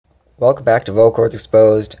Welcome back to Vocal Cords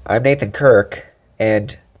Exposed. I'm Nathan Kirk,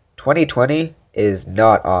 and 2020 is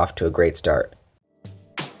not off to a great start.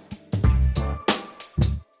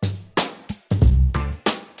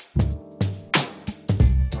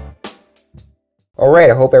 Alright,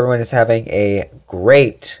 I hope everyone is having a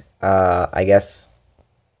great,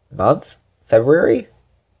 month? February?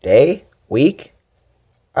 Day? Week?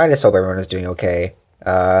 I just hope everyone is doing okay.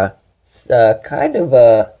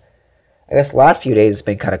 Last few days has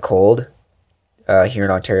been kind of cold here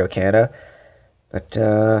in Ontario, Canada, but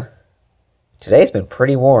today's been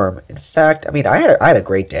pretty warm. In fact, I had a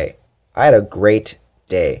great day. I had a great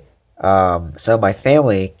day. So my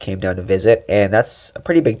family came down to visit, and that's a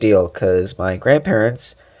pretty big deal because my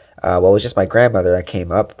grandparents, it was just my grandmother that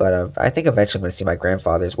came up, but I think eventually I'm going to see my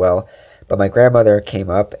grandfather as well. But my grandmother came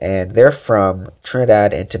up, and they're from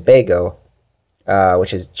Trinidad and Tobago,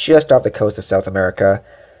 which is just off the coast of South America.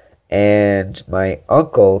 And my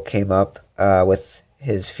uncle came up with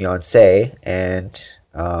his fiancée, and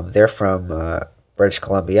they're from British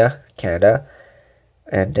Columbia, Canada.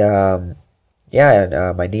 And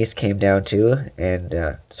my niece came down too,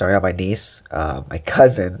 and sorry, not my niece, my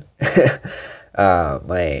cousin,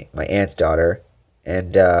 my aunt's daughter,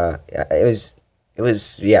 and it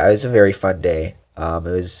was a very fun day. It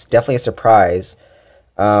was definitely a surprise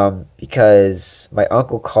because my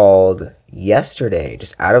uncle called yesterday,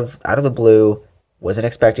 just out of the blue, wasn't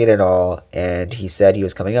expecting it at all, and he said he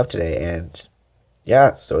was coming up today, and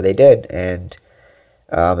yeah, so they did, and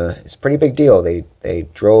it's a pretty big deal. They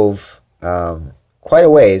drove quite a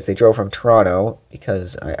ways. They drove from Toronto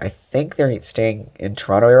because I think they're staying in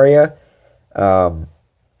Toronto area,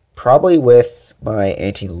 probably with my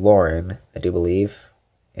auntie Lauren, I do believe,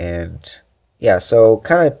 and yeah, so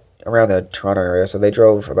kind of around the Toronto area. So they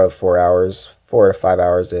drove about 4 to 5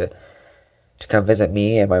 hours to come visit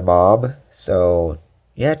me and my mom. So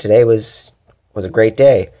yeah, today was a great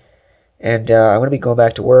day, and I'm gonna be going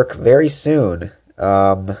back to work very soon.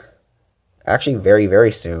 Actually, very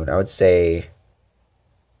very soon. I would say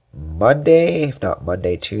Monday, if not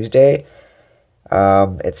Monday, Tuesday.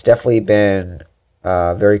 It's definitely been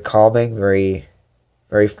very calming, very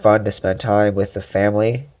very fun to spend time with the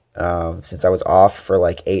family. Since I was off for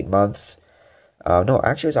like 8 months. No,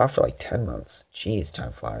 actually, I was off for like 10 months. Jeez,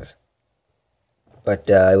 time flies.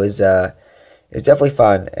 But it was definitely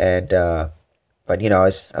fun, and but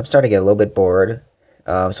I'm starting to get a little bit bored.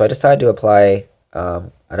 So I decided to apply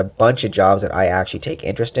at a bunch of jobs that I actually take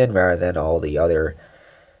interest in, rather than all the other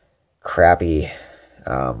crappy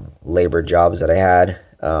labor jobs that I had.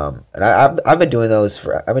 And I've been doing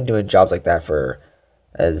I've been doing jobs like that for,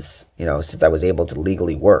 as you know, since I was able to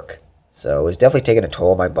legally work. So it was definitely taking a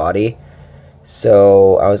toll on my body.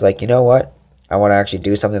 So I was like, you know what? I want to actually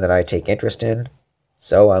do something that I take interest in.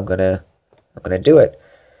 So I'm gonna do it.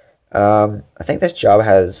 I think this job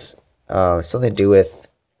has something to do with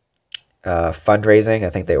fundraising. I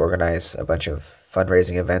think they organize a bunch of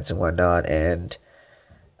fundraising events and whatnot, and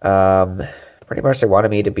pretty much they wanted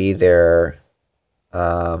me to be their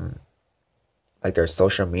like their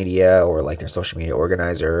social media, or like their social media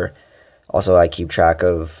organizer. Also, I keep track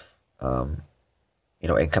of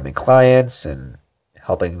incoming clients and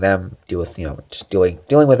helping them deal with just dealing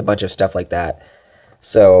with a bunch of stuff like that.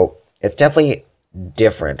 So it's definitely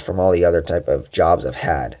different from all the other type of jobs I've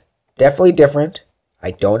had. Definitely different. I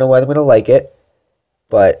don't know whether I'm gonna like it,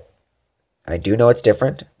 but I do know it's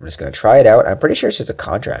different. I'm just gonna try it out. I'm pretty sure it's just a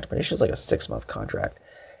contract. I'm pretty sure it's like a 6-month contract.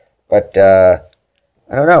 But I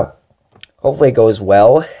don't know. Hopefully it goes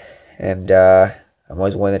well, and I'm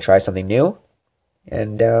always willing to try something new,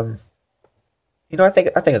 and I think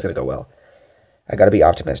it's gonna go well. I gotta be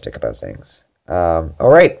optimistic about things. All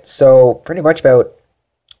right, so pretty much about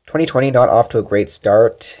 2020 not off to a great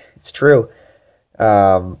start. It's true.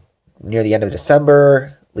 Near the end of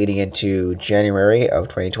December, leading into January of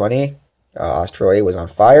 2020, Australia was on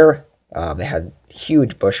fire. They had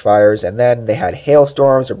huge bushfires, and then they had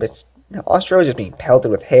hailstorms. Australia was just being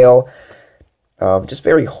pelted with hail. Just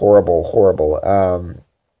very horrible.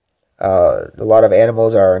 A lot of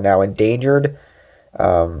animals are now endangered.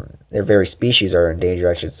 Their very species are endangered,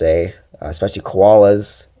 I should say, especially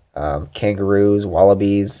koalas, kangaroos,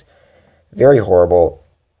 wallabies. Very horrible.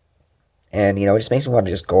 And, it just makes me want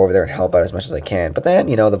to just go over there and help out as much as I can. But then,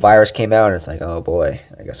 the virus came out, and it's like, oh boy,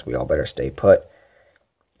 I guess we all better stay put.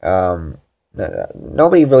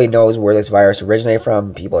 Nobody really knows where this virus originated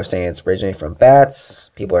from. People are saying it's originated from bats.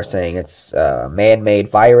 People are saying it's a man-made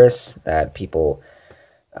virus that people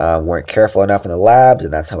weren't careful enough in the labs,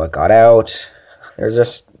 and that's how it got out. There's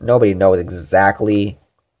just nobody knows exactly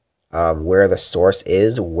where the source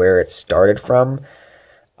is, where it started from.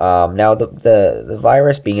 Now the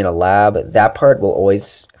virus being in a lab, that part will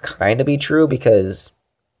always kind of be true because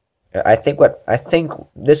I think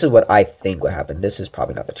this is what I think what happened. This is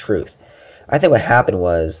probably not the truth. I think what happened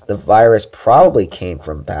was the virus probably came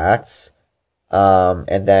from bats,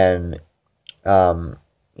 and then the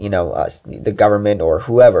government or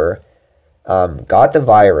whoever got the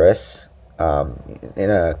virus in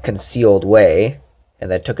a concealed way, and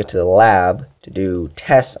then took it to the lab to do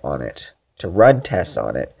tests on it, to run tests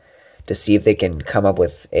on it, to see if they can come up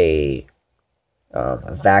with a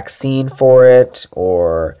vaccine for it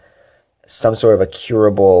or some sort of a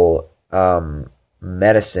curable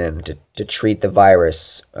medicine to treat the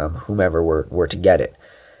virus, whomever were to get it.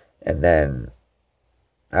 And then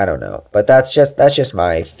I don't know, but that's just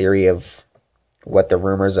my theory of what the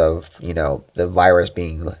rumors of the virus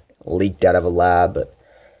being leaked out of a lab. But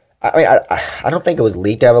I mean, I don't think it was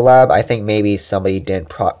leaked out of a lab. I think maybe somebody didn't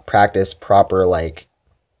practice proper, like,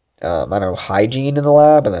 I don't know, hygiene in the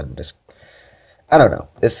lab, and then just, I don't know.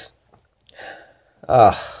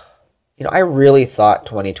 I really thought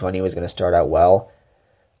 2020 was going to start out well.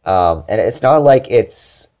 And it's not like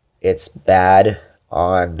it's bad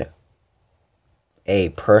on a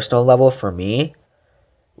personal level for me.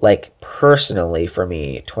 Like, personally for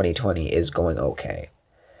me, 2020 is going okay.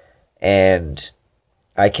 And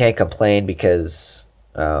I can't complain because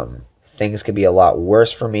things could be a lot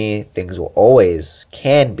worse for me. Things will always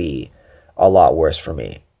can be a lot worse for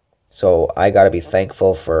me. So I got to be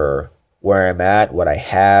thankful for where I'm at, what I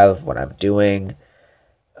have, what I'm doing,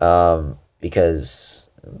 because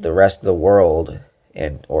the rest of the world,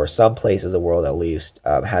 or some places of the world at least,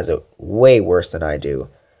 has it way worse than I do.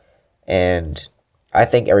 And I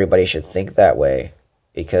think everybody should think that way,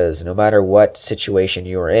 because no matter what situation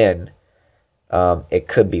you're in, it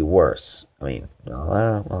could be worse. I mean, well,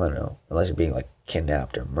 I don't know. Unless you're being, like,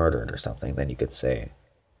 kidnapped or murdered or something, then you could say,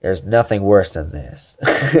 there's nothing worse than this.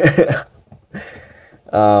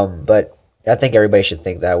 But I think everybody should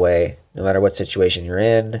think that way, no matter what situation you're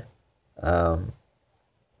in.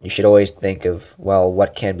 You should always think of, well,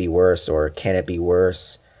 what can be worse, or can it be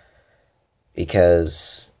worse?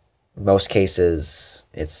 Because most cases,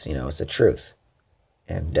 it's the truth.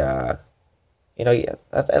 And, I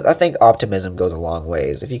think optimism goes a long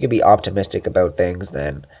ways. If you can be optimistic about things,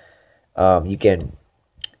 then you can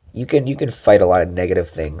fight a lot of negative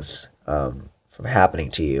things from happening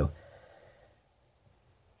to you.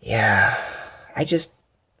 Yeah, I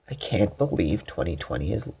can't believe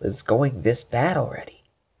 2020 is going this bad already.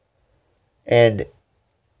 And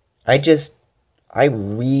I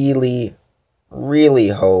really, really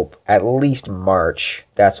hope at least March,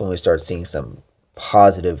 that's when we start seeing some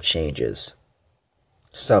positive changes.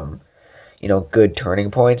 Some, good turning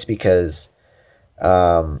points, because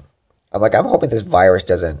I'm hoping this virus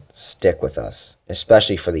doesn't stick with us,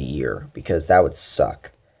 especially for the year, because that would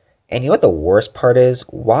suck. And you know what the worst part is?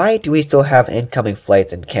 Why do we still have incoming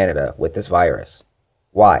flights in Canada with this virus?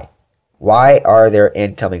 Why? Why are there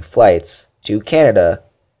incoming flights to Canada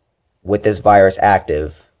with this virus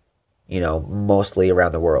active, mostly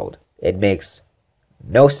around the world? It makes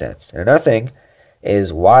no sense. And another thing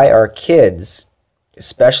is, why are kids,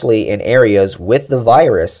 especially in areas with the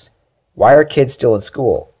virus, why are kids still in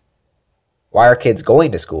school? Why are kids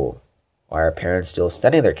going to school? Why are parents still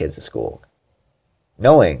sending their kids to school,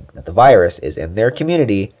 knowing that the virus is in their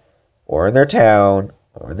community or in their town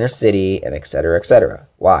or in their city, and etc., etc.?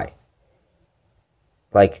 Why?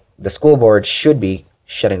 Like, the school board should be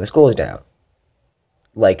shutting the schools down,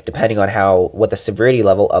 like, depending on what the severity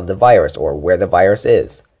level of the virus or where the virus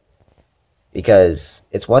is. Because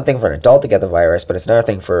it's one thing for an adult to get the virus, but it's another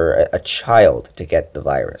thing for a child to get the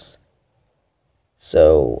virus.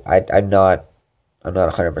 So I'm not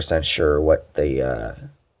 100% sure what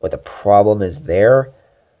the problem is there.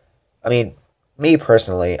 I mean, me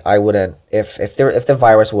personally, I wouldn't, if the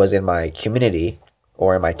virus was in my community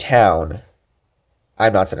or in my town,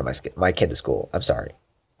 I'm not sending my kid to school. I'm sorry,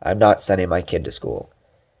 I'm not sending my kid to school.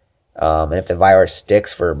 And if the virus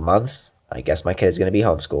sticks for months, I guess my kid is going to be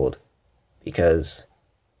homeschooled, because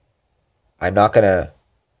I'm not gonna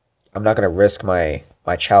risk my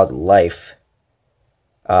child's life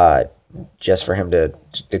just for him to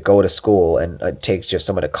go to school, and it takes just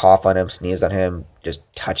someone to cough on him, sneeze on him, just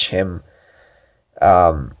touch him.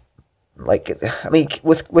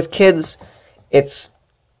 With kids,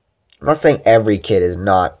 I'm not saying every kid is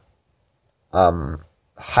not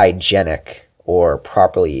hygienic or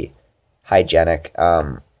properly hygienic,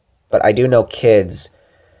 but I do know kids,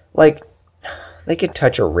 like, they could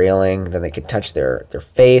touch a railing, then they could touch their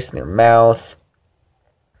face and their mouth,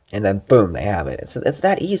 and then boom, they have it. It's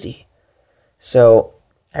that easy. So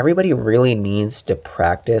everybody really needs to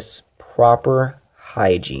practice proper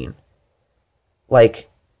hygiene. Like,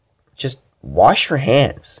 just wash your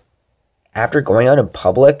hands. After going out in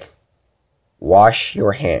public, wash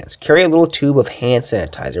your hands. Carry a little tube of hand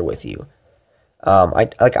sanitizer with you. I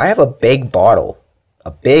have a big bottle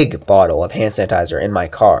of hand sanitizer in my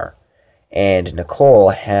car, and Nicole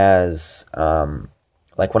has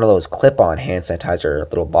like one of those clip-on hand sanitizer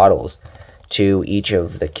little bottles to each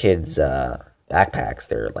of the kids' backpacks.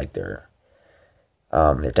 Their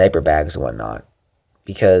diaper bags and whatnot,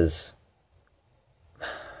 because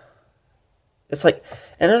it's like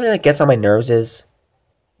another thing that gets on my nerves is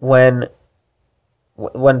when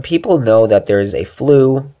people know that there's a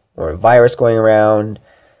flu or a virus going around,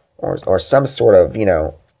 or some sort of,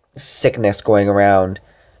 sickness going around,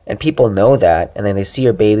 and people know that, and then they see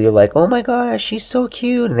your baby, they're like, oh my gosh, she's so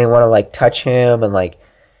cute, and they want to like touch him and like,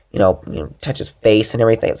 touch his face and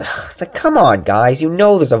everything. It's like, come on, guys, you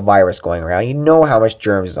know there's a virus going around, you know how much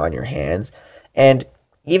germs is on your hands, and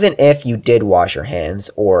even if you did wash your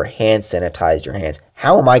hands or hand sanitized your hands,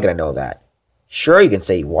 how am I going to know that? Sure, you can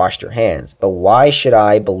say you washed your hands, but why should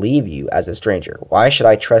I believe you as a stranger? Why should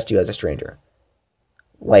I trust you as a stranger?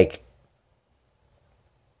 Like,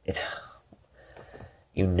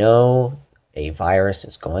 a virus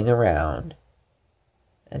is going around,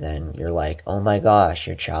 and then you're like, oh my gosh,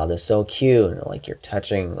 your child is so cute. And like, you're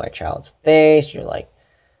touching my child's face. You're like,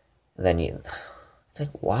 and then it's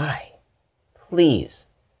like, why? Please,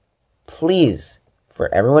 for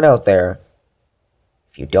everyone out there,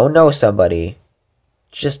 if you don't know somebody,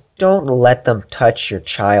 just don't let them touch your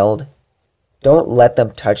child. Don't let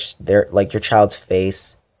them touch your child's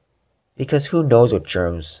face, because who knows what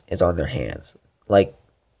germs is on their hands. Like,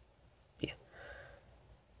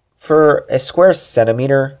 for a square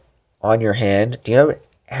centimeter on your hand, do you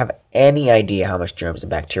have any idea how much germs and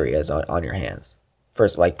bacteria is on your hands?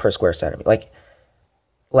 First, like, per square centimeter.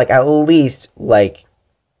 Like at least, like,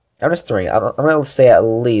 I'm going to say at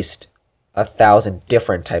least 1,000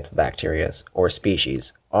 different types of bacteria or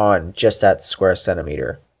species on just that square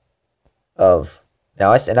centimeter of.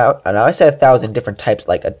 Now I said 1,000 different types,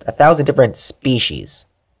 like 1,000 different species.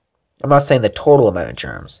 I'm not saying the total amount of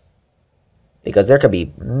germs, because there could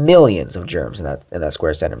be millions of germs in that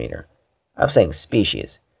square centimeter. I'm saying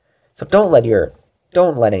species. So don't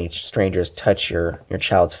let any strangers touch your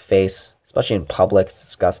child's face, especially in public. It's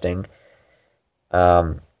disgusting.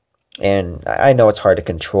 And I know it's hard to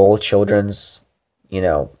control children's,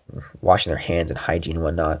 washing their hands and hygiene and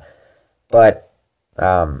whatnot. But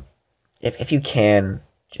if you can,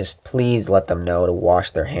 just please let them know to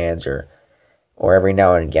wash their hands, or every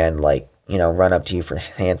now and again, like, run up to you for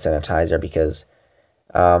hand sanitizer, because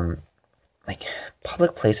like,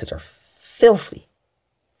 public places are filthy,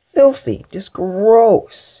 just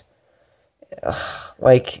gross.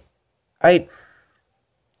 Like,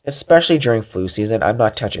 especially during flu season, I'm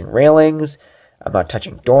not touching railings, I'm not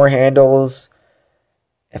touching door handles.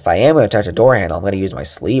 If I am going to touch a door handle, I'm going to use my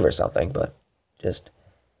sleeve or something, but just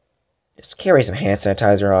carry some hand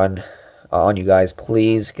sanitizer on you guys,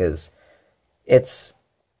 please, because it's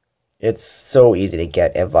so easy to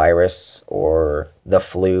get a virus or the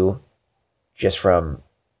flu just from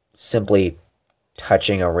simply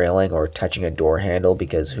touching a railing or touching a door handle,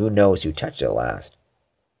 because who knows who touched it last.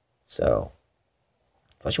 So,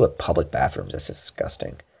 especially with public bathrooms, it's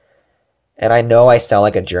disgusting. And I know I sound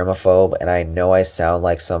like a germaphobe, and I know I sound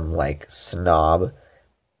like some, like, snob,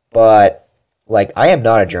 but, like, I am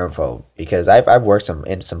not a germaphobe, because I've worked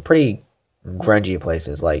in some pretty grungy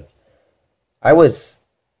places. Like, I was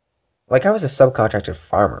a subcontracted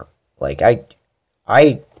farmer. Like, I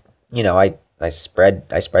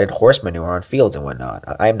spread horse manure on fields and whatnot.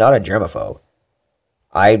 I am not a germaphobe.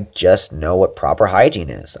 I just know what proper hygiene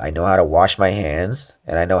is. I know how to wash my hands,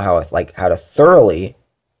 and I know how to thoroughly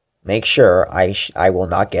make sure I will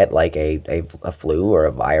not get like a flu or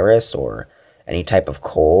a virus or any type of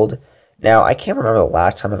cold. Now, I can't remember the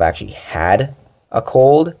last time I've actually had a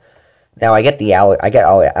cold. Now, I can't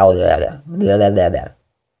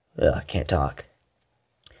talk.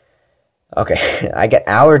 Okay, I get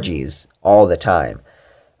allergies all the time.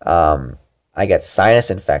 I get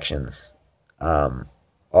sinus infections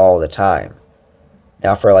all the time.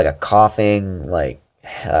 Now, for like a coughing, like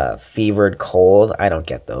fevered cold, I don't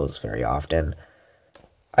get those very often.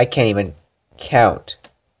 I can't even count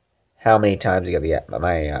how many times I get my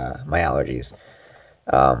allergies.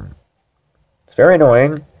 It's very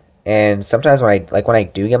annoying, and sometimes when I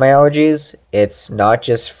do get my allergies, it's not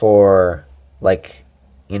just for like,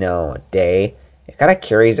 a day. It kind of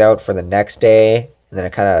carries out for the next day, and then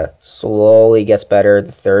it kind of slowly gets better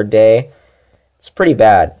the third day. It's pretty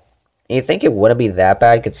bad. you think it wouldn't be that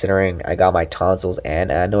bad considering I got my tonsils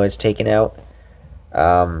and adenoids taken out.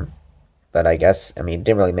 Um, but I guess, I mean, it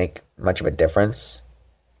didn't really make much of a difference.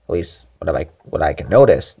 At least what I can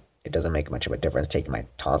notice, it doesn't make much of a difference taking my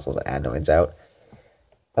tonsils and adenoids out.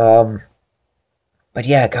 Um, but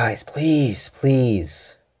yeah, guys, please,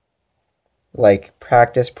 please, like,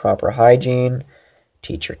 practice proper hygiene,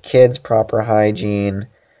 teach your kids proper hygiene.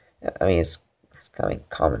 I mean, it's kind of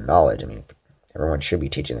common knowledge. I mean, everyone should be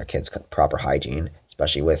teaching their kids proper hygiene,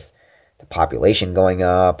 especially with the population going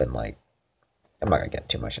up and like, I'm not gonna get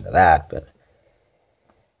too much into that, but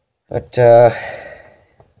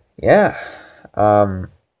yeah, um,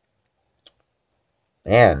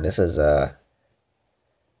 man, this is and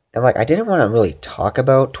like I didn't want to really talk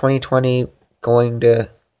about 2020 going to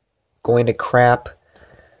crap,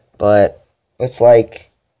 but it's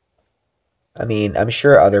like, I mean, I'm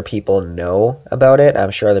sure other people know about it.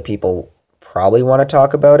 I'm sure other people probably want to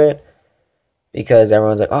talk about it because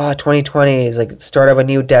everyone's like, oh, 2020 is like the start of a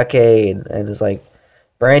new decade, and it's like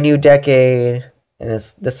brand new decade, and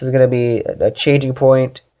this is gonna be a changing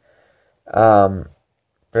point. Um,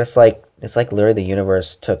 but it's like literally the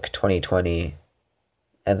universe took 2020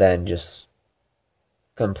 and then just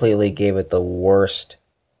completely gave it the worst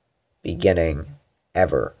beginning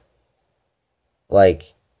ever.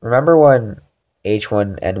 Like, remember when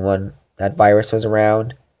H1N1, that virus was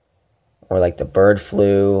around? Or like the bird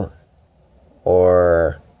flu?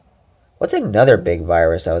 Or what's another big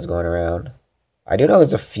virus that was going around? I do know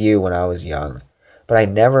there's a few when I was young, but I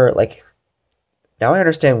never, like, now I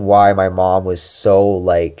understand why my mom was so,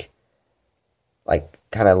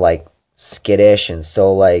 kind of like skittish and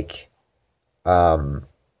so, like, um,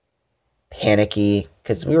 panicky,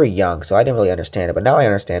 because we were young, so I didn't really understand it, but now I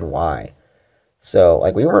understand why. So,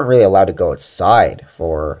 like, we weren't really allowed to go outside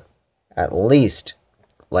for at least,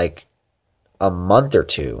 like, a month or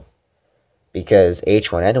two because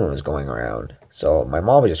H1N1 was going around. So my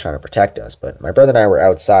mom was just trying to protect us, but my brother and I were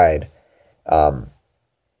outside. Um,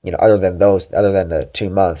 other than the 2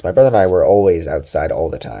 months, my brother and I were always outside all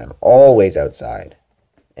the time, always outside,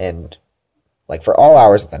 and like for all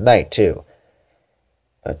hours of the night too.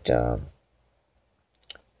 But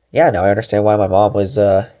yeah, now I understand why my mom was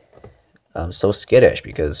so skittish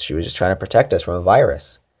because she was just trying to protect us from a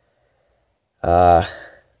virus. Uh,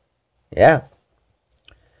 yeah.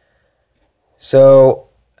 So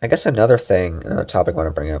I guess another topic I want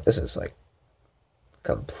to bring up. This is like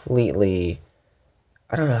completely.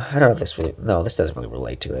 I don't know. I don't know if this really. No, this doesn't really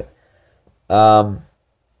relate to it. Um.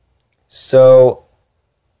 So,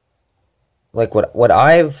 like what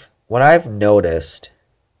I've noticed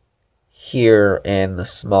here in the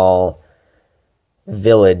small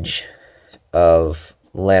village of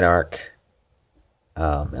Lanark.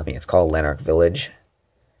 I mean, it's called Lanark Village.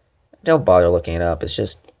 Don't bother looking it up. It's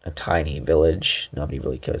just a tiny village. Nobody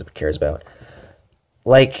really cares about.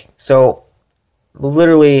 Like, so,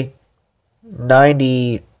 literally,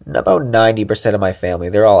 about 90% of my family,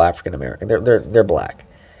 they're all African American. They're black.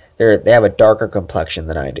 They have a darker complexion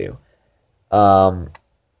than I do.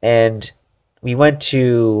 And we went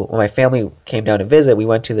to when my family came down to visit. We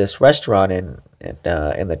went to this restaurant in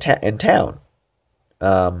town.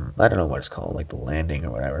 I don't know what it's called, like the Landing or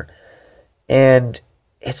whatever. And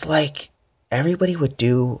it's like everybody would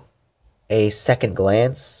do a second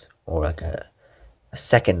glance or like a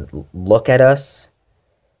second look at us.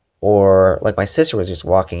 Or like my sister was just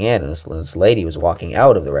walking in and this lady was walking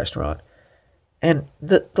out of the restaurant. And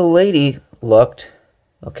the lady looked,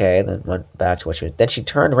 okay, then went back to what she was. Then she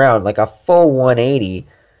turned around like a full 180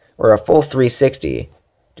 or a full 360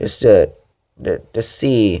 just to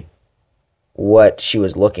see what she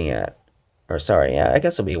was looking at. Or sorry, yeah, I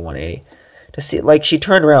guess it'll be a 180. To see, like, she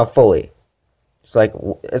turned around fully. It's like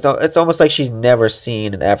it's almost like she's never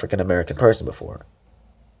seen an African American person before.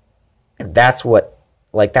 And that's what,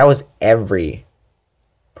 like, that was every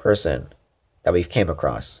person that we came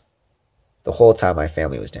across the whole time my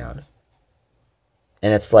family was down.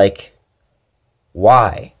 And it's like,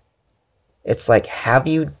 why? It's like,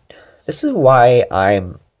 this is why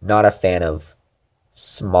I'm not a fan of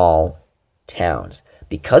small towns.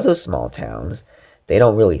 Because of small towns, they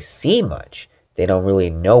don't really see much. They don't really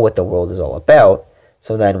know what the world is all about.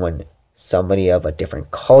 So then when somebody of a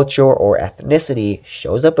different culture or ethnicity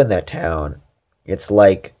shows up in that town, it's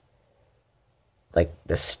like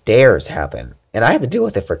the stares happen. And I had to deal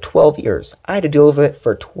with it for 12 years. I had to deal with it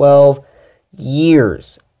for 12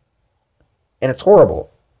 years. And it's horrible.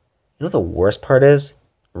 You know what the worst part is?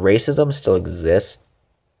 Racism still exists,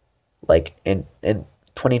 like, in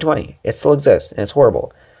 2020. It still exists, and it's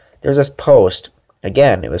horrible. There's this post,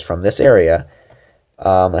 again, it was from this area,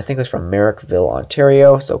 I think it was from Marrickville,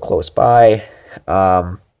 Ontario, so close by.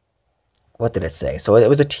 What did it say? So it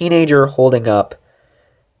was a teenager holding up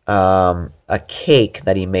a cake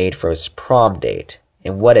that he made for his prom date.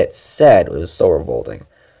 And what it said was so revolting.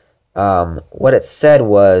 What it said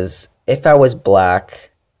was, if I was black,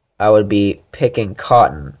 I would be picking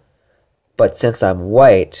cotton. But since I'm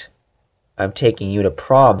white, I'm taking you to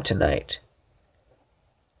prom tonight.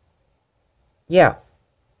 Yeah,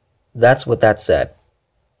 that's what that said.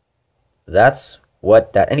 That's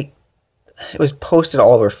what that, and it was posted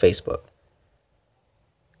all over Facebook.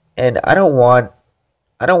 And I don't want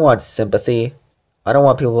sympathy. I don't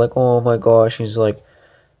want people like, oh my gosh, he's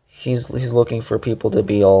looking for people to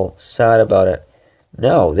be all sad about it.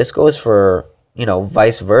 No, this goes for,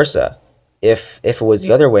 vice versa. If it was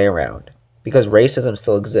the other way around, because racism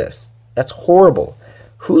still exists. That's horrible.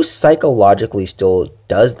 Who psychologically still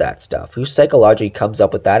does that stuff? Who psychologically comes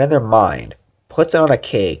up with that in their mind, puts it on a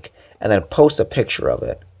cake, and then posts a picture of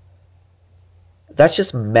it? That's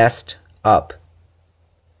just messed up.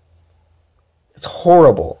 It's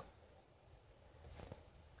horrible.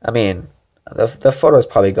 I mean, the photo's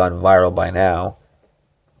probably gone viral by now,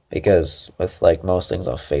 because with like most things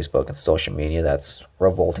on Facebook and social media, that's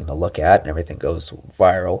revolting to look at, and everything goes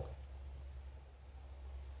viral.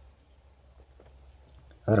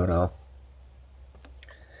 I don't know.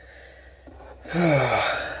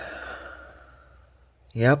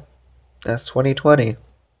 Yep, that's 2020.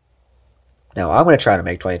 Now I'm going to try to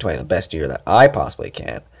make 2020 the best year that I possibly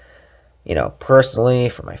can. Personally,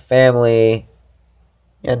 for my family,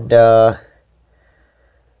 and I'm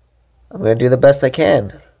going to do the best I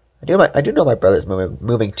can. I do know my brother's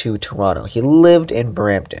moving to Toronto. He lived in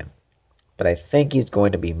Brampton, but I think he's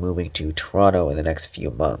going to be moving to Toronto in the next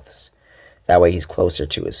few months. That way he's closer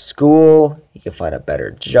to his school. He can find a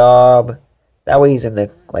better job. That way he's in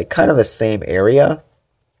the kind of the same area.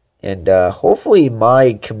 And hopefully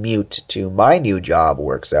my commute to my new job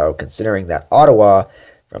works out, considering that Ottawa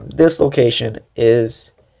from this location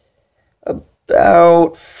is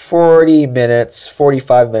about 40 minutes,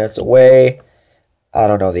 45 minutes away. I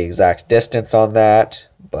don't know the exact distance on that,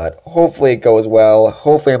 but hopefully it goes well.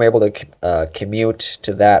 Hopefully I'm able to commute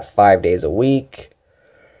to that 5 days a week.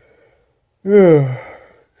 Sorry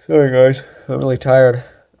guys, I'm really tired.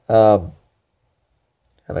 Haven't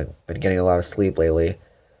been getting a lot of sleep lately.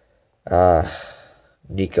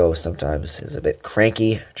 Nico sometimes is a bit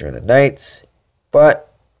cranky during the nights, but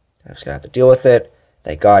I'm just gonna have to deal with it.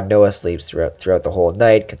 Thank God Noah sleeps throughout the whole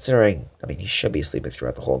night, considering, he should be sleeping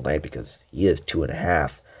throughout the whole night because he is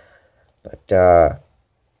 2.5. But,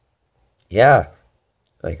 yeah,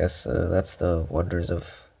 I guess that's the wonders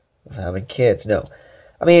of having kids. No,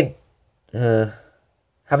 there's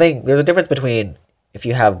a difference between if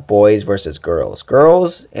you have boys versus girls.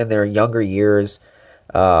 Girls in their younger years,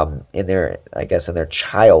 in their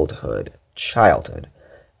childhood,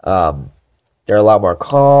 they're a lot more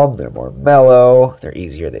calm, they're more mellow, they're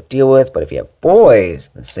easier to deal with. But if you have boys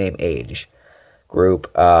in the same age group,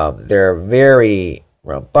 they're very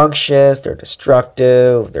rambunctious, they're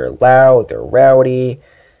destructive, they're loud, they're rowdy.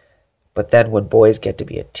 But then when boys get to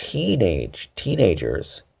be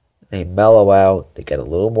teenagers, they mellow out, they get a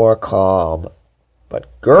little more calm.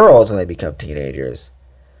 But girls, when they become teenagers,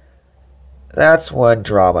 that's when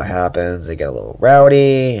drama happens. They get a little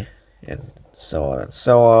rowdy, and so on and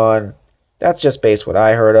so on. That's just based what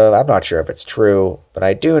I heard of. I'm not sure if it's true, but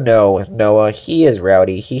I do know with Noah, he is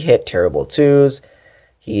rowdy. He hit terrible twos.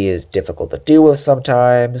 He is difficult to deal with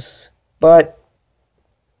sometimes. But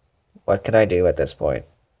what can I do at this point?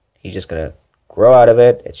 He's just going to grow out of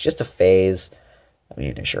it. It's just a phase.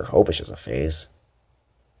 I sure hope it's just a phase.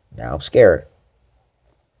 Now I'm scared.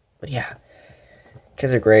 But yeah,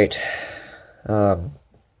 kids are great. I'm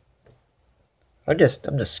just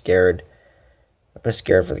scared. I'm just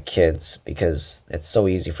scared for the kids because it's so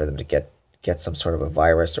easy for them to get some sort of a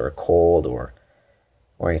virus or a cold or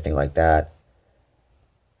anything like that.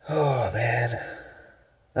 Oh man,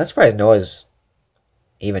 I'm surprised Noah's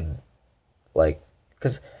even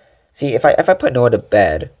because see, if I put Noah to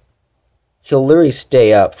bed, he'll literally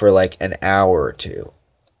stay up for like an hour or two,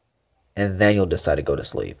 and then he'll decide to go to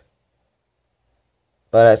sleep.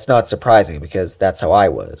 But it's not surprising because that's how I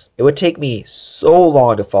was. It would take me so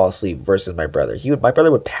long to fall asleep versus my brother. My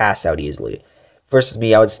brother would pass out easily. Versus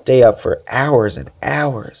me, I would stay up for hours and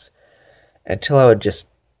hours until I would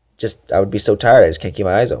I would be so tired I just can't keep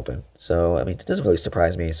my eyes open. So, it doesn't really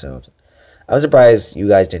surprise me. So, I'm surprised you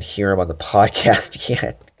guys didn't hear him on the podcast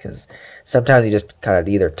yet, because sometimes he just kind of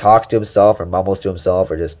either talks to himself or mumbles to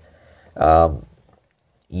himself or just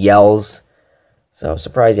yells. So, I'm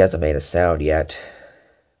surprised he hasn't made a sound yet.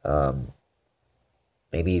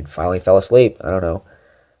 maybe finally fell asleep. I don't know.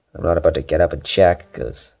 I'm not about to get up and check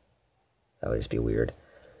because that would just be weird.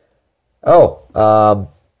 Oh,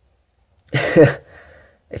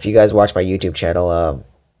 if you guys watch my YouTube channel,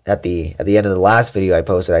 at the end of the last video I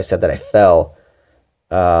posted, I said that I fell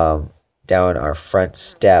down our front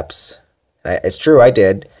steps. It's true, I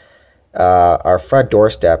did. Our front door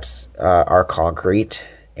steps are concrete,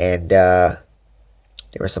 and there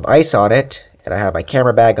was some ice on it, and I had my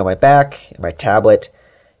camera bag on my back and my tablet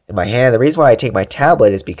in my hand. The reason why I take my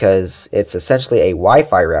tablet is because it's essentially a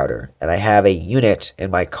Wi-Fi router, and I have a unit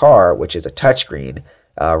in my car which is a touchscreen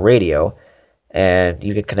radio, and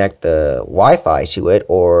you can connect the Wi-Fi to it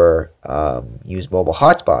or use mobile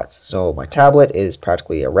hotspots. So my tablet is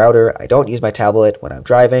practically a router. I don't use my tablet when I'm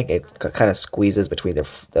driving. It kind of squeezes between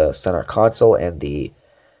the center console and the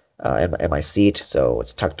and my seat, so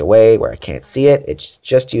it's tucked away where I can't see it. It's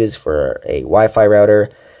just used for a Wi-Fi router.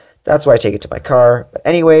 That's why I take it to my car. But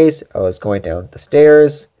anyways, I was going down the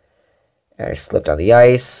stairs, and I slipped on the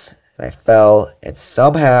ice, and I fell, and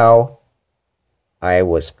somehow I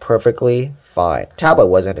was perfectly fine. Tablet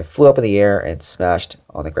wasn't. It flew up in the air and smashed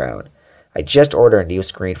on the ground. I just ordered a new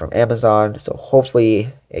screen from Amazon, so hopefully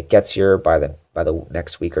it gets here by the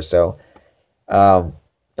next week or so.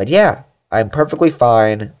 But yeah, I'm perfectly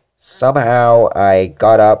fine. Somehow I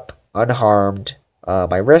got up unharmed.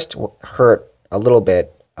 My wrist hurt a little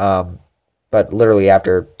bit, but literally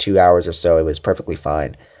after 2 hours or so, it was perfectly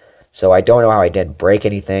fine. So I don't know how I didn't break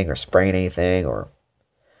anything or sprain anything, or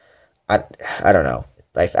I don't know.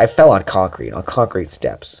 I fell on concrete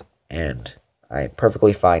steps, and I'm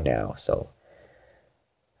perfectly fine now. So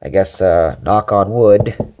I guess knock on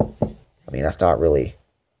wood. I mean, that's not really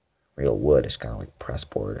real wood. It's kind of like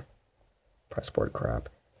pressboard crap.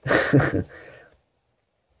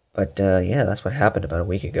 But yeah, that's what happened about a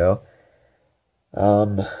week ago.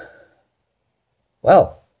 Well,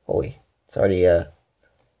 holy, it's already it's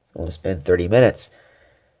almost been 30 minutes.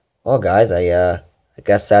 Well, guys, I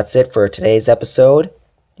guess that's it for today's episode.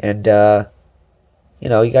 And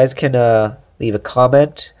you guys can leave a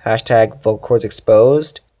comment, hashtag vocal cords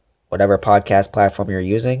exposed, whatever podcast platform you're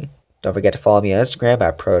using. Don't forget to follow me on Instagram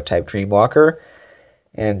at Prototype Dreamwalker.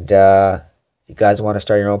 And if you guys want to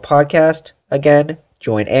start your own podcast, again,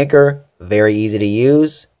 join Anchor. Very easy to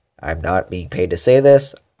use. I'm not being paid to say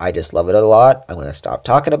this. I just love it a lot. I'm going to stop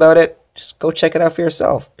talking about it. Just go check it out for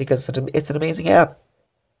yourself because it's an amazing app.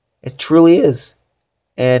 It truly is.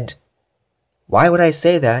 And why would I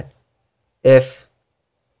say that if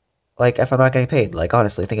I'm not getting paid? Like,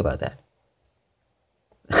 honestly, think about that.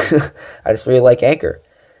 I just really like Anchor.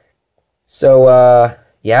 So,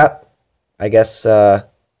 yeah, I guess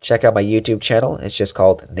check out my YouTube channel. It's just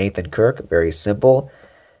called Nathan Kirk. Very simple.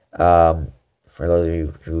 For those of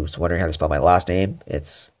you who's wondering how to spell my last name,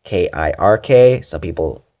 it's Kirk. Some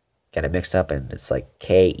people get it mixed up, and it's like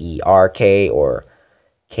Kerk or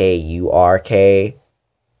Kurk.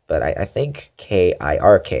 But I think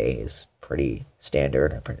Kirk is pretty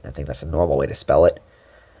standard. I think that's a normal way to spell it.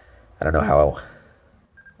 I don't know how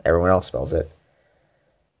everyone else spells it.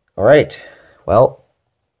 All right. Well,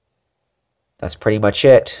 that's pretty much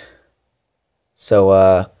it.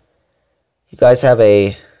 So, you guys have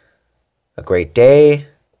a great day,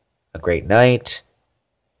 a great night,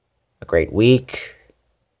 a great week,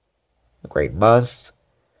 a great month,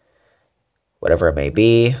 whatever it may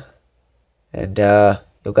be. And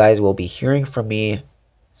you guys will be hearing from me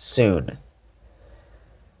soon.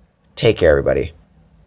 Take care, everybody.